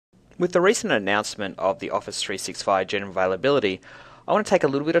With the recent announcement of the Office 365 general availability, I want to take a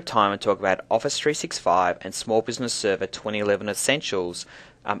little bit of time and talk about Office 365 and Small Business Server 2011 Essentials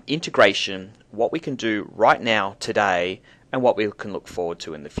integration, what we can do right now, today, and what we can look forward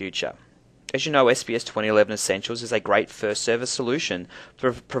to in the future. As you know, SBS 2011 Essentials is a great first service solution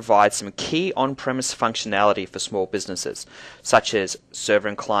to provide some key on-premise functionality for small businesses, such as server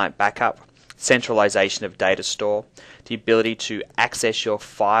and client backup, centralization of data store, the ability to access your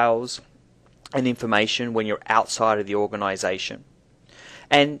files and information when you're outside of the organization.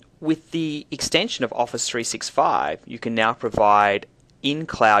 And with the extension of Office 365, you can now provide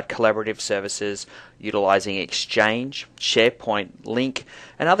in-cloud collaborative services utilizing Exchange, SharePoint, Link,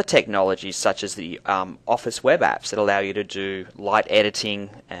 and other technologies such as the Office web apps that allow you to do light editing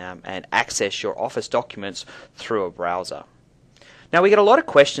and access your Office documents through a browser. Now, we get a lot of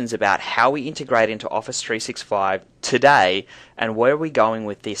questions about how we integrate into Office 365 today and where are we going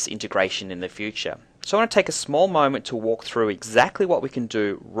with this integration in the future. So I want to take a small moment to walk through exactly what we can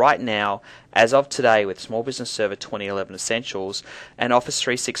do right now as of today with Small Business Server 2011 Essentials and Office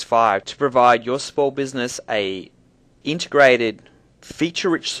 365 to provide your small business a integrated,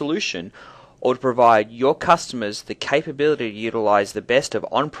 feature-rich solution, or to provide your customers the capability to utilize the best of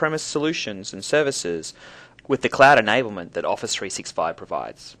on-premise solutions and services with the cloud enablement that Office 365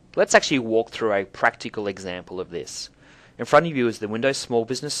 provides. Let's actually walk through a practical example of this. In front of you is the Windows Small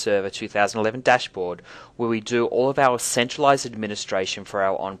Business Server 2011 dashboard, where we do all of our centralized administration for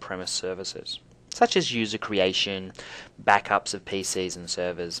our on-premise services, such as user creation, backups of PCs and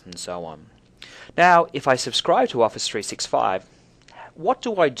servers, and so on. Now, if I subscribe to Office 365, what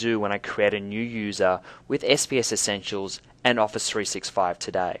do I do when I create a new user with SBS Essentials and Office 365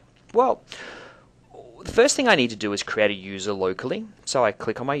 today? Well, the first thing I need to do is create a user locally. So I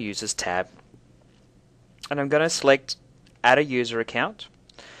click on my Users tab, and I'm going to select Add a User Account.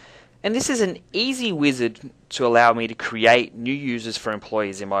 And this is an easy wizard to allow me to create new users for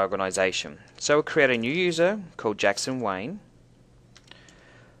employees in my organization. So we'll create a new user called Jackson Wayne.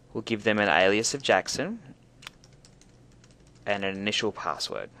 We'll give them an alias of Jackson and an initial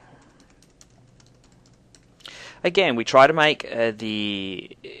password. Again, we try to make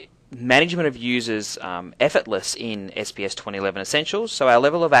the management of users effortless in SBS 2011 Essentials, so our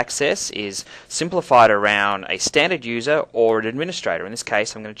level of access is simplified around a standard user or an administrator. In this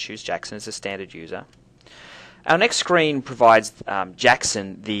case, I'm going to choose Jackson as a standard user. Our next screen provides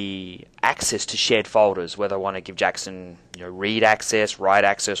Jackson the access to shared folders, whether I want to give Jackson read access, write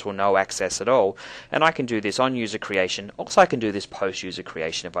access, or no access at all. And I can do this on user creation. Also, I can do this post user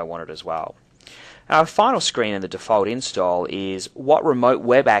creation if I wanted as well. Our final screen in the default install is what remote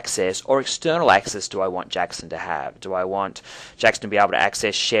web access or external access do I want Jackson to have? Do I want Jackson to be able to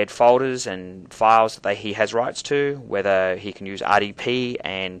access shared folders and files that he has rights to, whether he can use RDP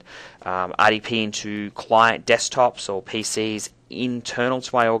and RDP into client desktops or PCs internal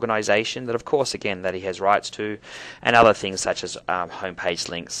to my organization that, of course, again, that he has rights to, and other things such as homepage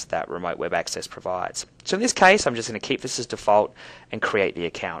links that remote web access provides. So in this case, I'm just going to keep this as default and create the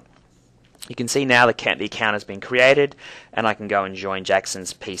account. You can see now the account has been created, and I can go and join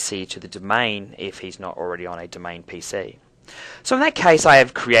Jackson's PC to the domain if he's not already on a domain PC. So in that case, I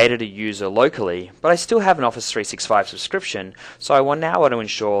have created a user locally, but I still have an Office 365 subscription, so I now want to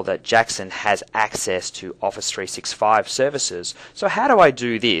ensure that Jackson has access to Office 365 services. So how do I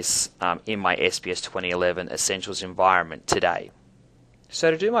do this in my SBS 2011 Essentials environment today? So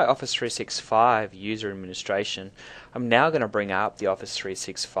to do my Office 365 user administration, I'm now going to bring up the Office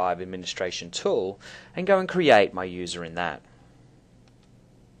 365 administration tool and go and create my user in that.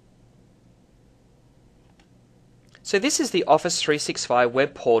 So this is the Office 365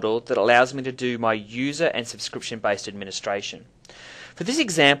 web portal that allows me to do my user and subscription-based administration. For this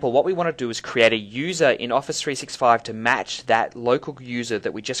example, what we want to do is create a user in Office 365 to match that local user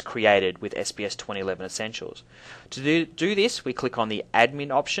that we just created with SBS 2011 Essentials. To do this, we click on the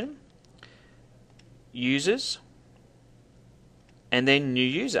Admin option, Users, and then New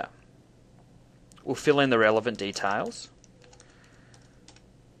User. We'll fill in the relevant details.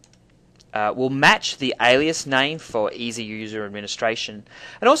 We'll match the alias name for easy user administration,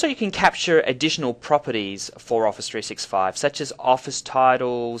 and also you can capture additional properties for Office 365 such as office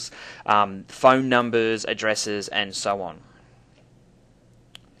titles, phone numbers, addresses, and so on.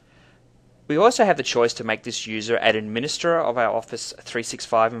 We also have the choice to make this user an administrator of our Office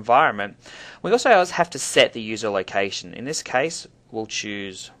 365 environment. We also have to set the user location. In this case, we'll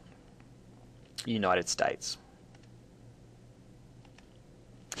choose United States.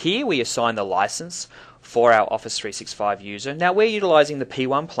 Here we assign the license for our Office 365 user. Now we're utilizing the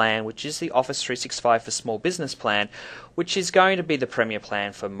P1 plan, which is the Office 365 for Small Business plan, which is going to be the premier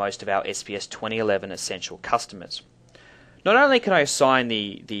plan for most of our SBS 2011 Essential customers. Not only can I assign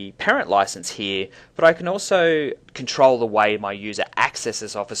the parent license here, but I can also control the way my user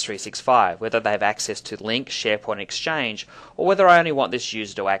accesses Office 365, whether they have access to Link, SharePoint, and Exchange, or whether I only want this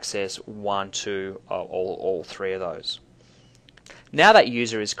user to access one, two, or all three of those. Now that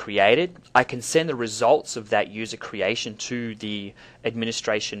user is created, I can send the results of that user creation to the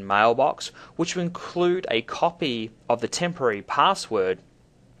administration mailbox, which will include a copy of the temporary password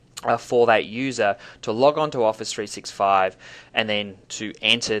for that user to log on to Office 365 and then to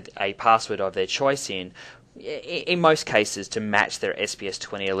enter a password of their choice in most cases to match their SBS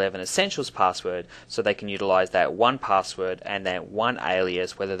 2011 Essentials password, so they can utilize that one password and that one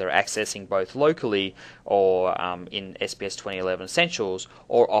alias, whether they're accessing both locally or in SBS 2011 Essentials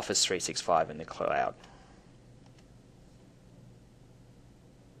or Office 365 in the cloud.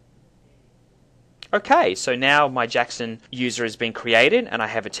 Okay, so now my Jackson user has been created and I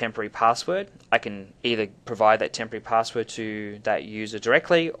have a temporary password. I can either provide that temporary password to that user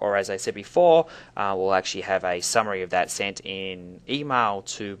directly, or as I said before, we'll actually have a summary of that sent in email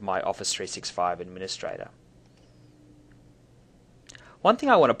to my Office 365 administrator. One thing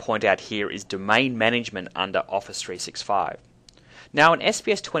I want to point out here is domain management under Office 365. Now in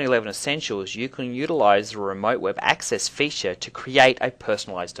SBS 2011 Essentials, you can utilize the remote web access feature to create a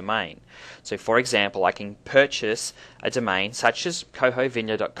personalized domain. So for example, I can purchase a domain such as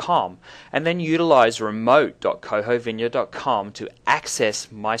cohovineyard.com and then utilize remote.cohovineyard.com to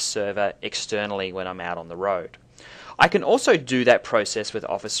access my server externally when I'm out on the road. I can also do that process with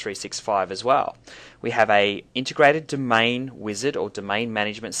Office 365 as well. We have a integrated domain wizard or domain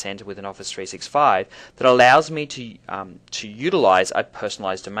management center within Office 365 that allows me to utilize a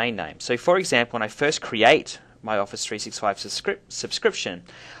personalized domain name. So for example, when I first create my Office 365 subscription,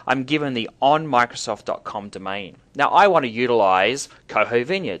 I'm given the onmicrosoft.com domain. Now I want to utilize Coho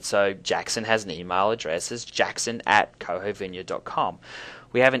Vineyard, so Jackson has an email address as jackson@cohovineyard.com.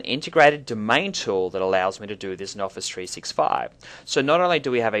 We have an integrated domain tool that allows me to do this in Office 365. So not only do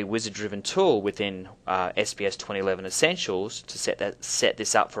we have a wizard-driven tool within SBS 2011 Essentials to set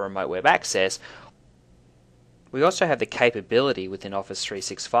this up for remote web access, we also have the capability within Office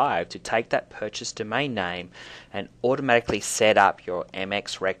 365 to take that purchased domain name and automatically set up your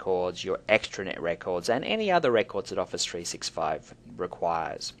MX records, your extranet records, and any other records that Office 365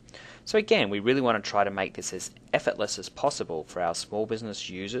 requires. So again, we really want to try to make this as effortless as possible for our small business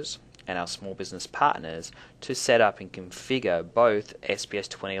users and our small business partners to set up and configure both SBS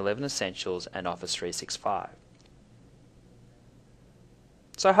 2011 Essentials and Office 365.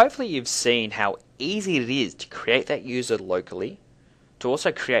 So hopefully you've seen how easy it is to create that user locally, to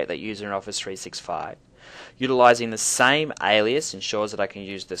also create that user in Office 365. Utilizing the same alias ensures that I can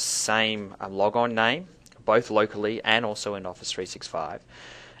use the same logon name, both locally and also in Office 365.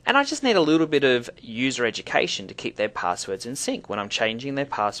 And I just need a little bit of user education to keep their passwords in sync. When I'm changing their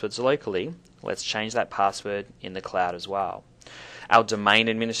passwords locally, let's change that password in the cloud as well. Our domain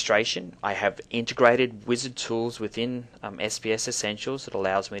administration, I have integrated wizard tools within SBS Essentials that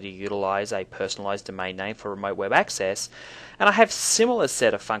allows me to utilize a personalized domain name for remote web access. And I have similar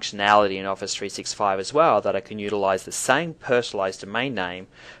set of functionality in Office 365 as well, that I can utilize the same personalized domain name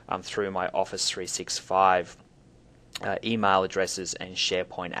through my Office 365 email addresses and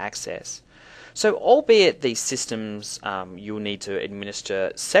SharePoint access. So albeit these systems you'll need to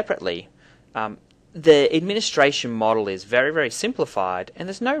administer separately, the administration model is very, very simplified, and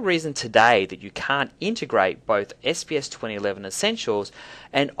there's no reason today that you can't integrate both SBS 2011 Essentials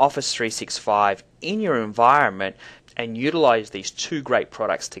and Office 365 in your environment and utilize these two great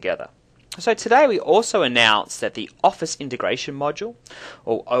products together. So today we also announced that the Office Integration Module,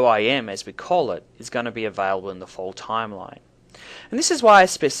 or OIM as we call it, is going to be available in the fall timeline. And this is why I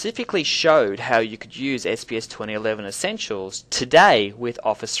specifically showed how you could use SBS 2011 Essentials today with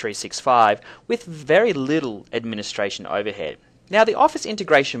Office 365 with very little administration overhead. Now the Office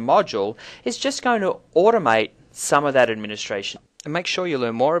Integration Module is just going to automate some of that administration. And make sure you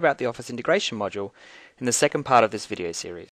learn more about the Office Integration Module in the second part of this video series.